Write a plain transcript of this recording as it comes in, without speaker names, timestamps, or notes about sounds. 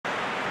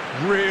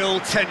Real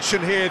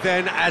tension here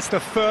then as the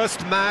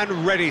first man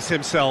readies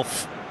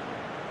himself.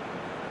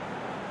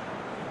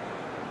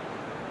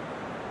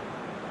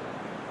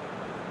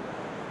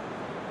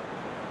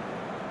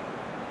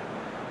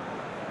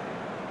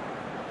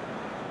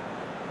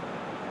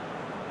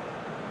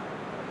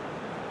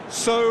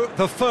 So,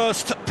 the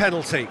first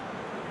penalty.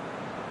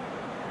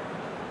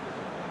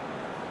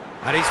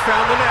 And he's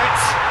found the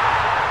net.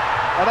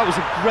 Oh, that was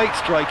a great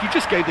strike. He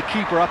just gave the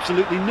keeper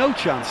absolutely no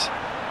chance.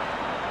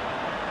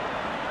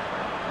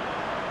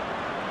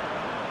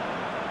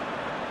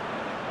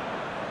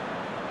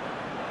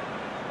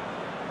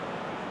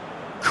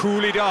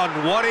 Coolly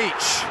done, one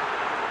each.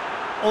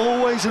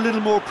 Always a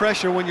little more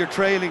pressure when you're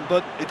trailing,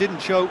 but it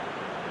didn't show.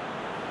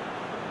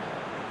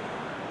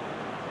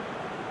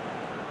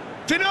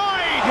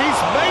 Denied!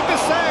 He's made the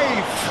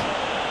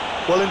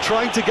save! Well, in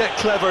trying to get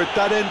clever,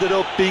 that ended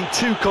up being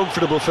too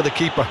comfortable for the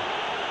keeper.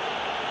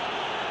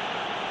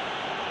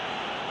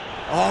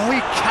 Oh, he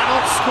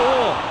cannot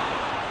score!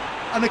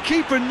 And the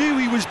keeper knew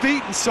he was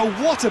beaten, so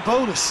what a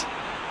bonus!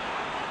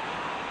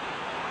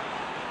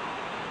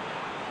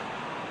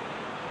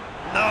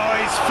 No,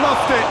 he's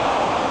fluffed it!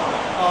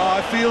 Oh,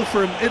 I feel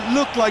for him. It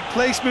looked like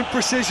placement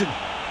precision.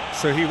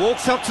 So he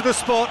walks up to the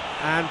spot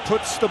and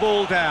puts the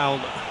ball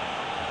down.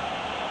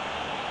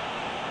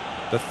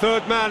 The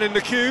third man in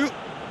the queue.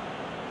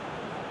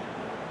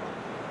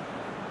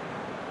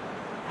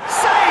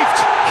 Saved!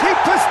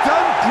 Keeper's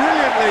done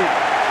brilliantly!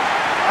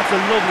 That's a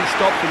lovely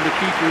stop from the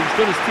keeper. He's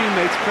done his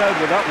teammates proud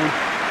with that one.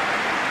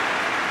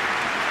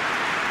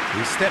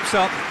 He steps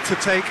up to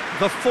take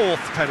the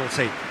fourth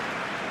penalty.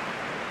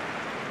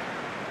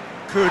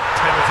 Good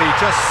penalty,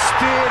 just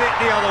steered it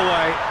the other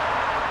way.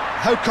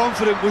 How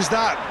confident was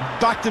that?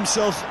 Backed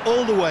himself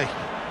all the way.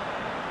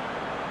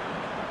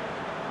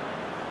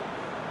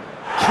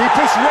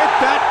 Keeper's read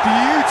that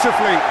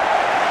beautifully.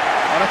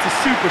 Oh, that's a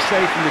super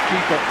save from the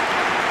keeper.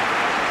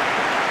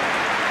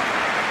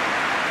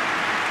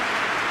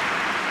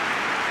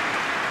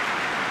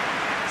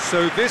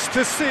 So this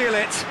to seal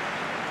it.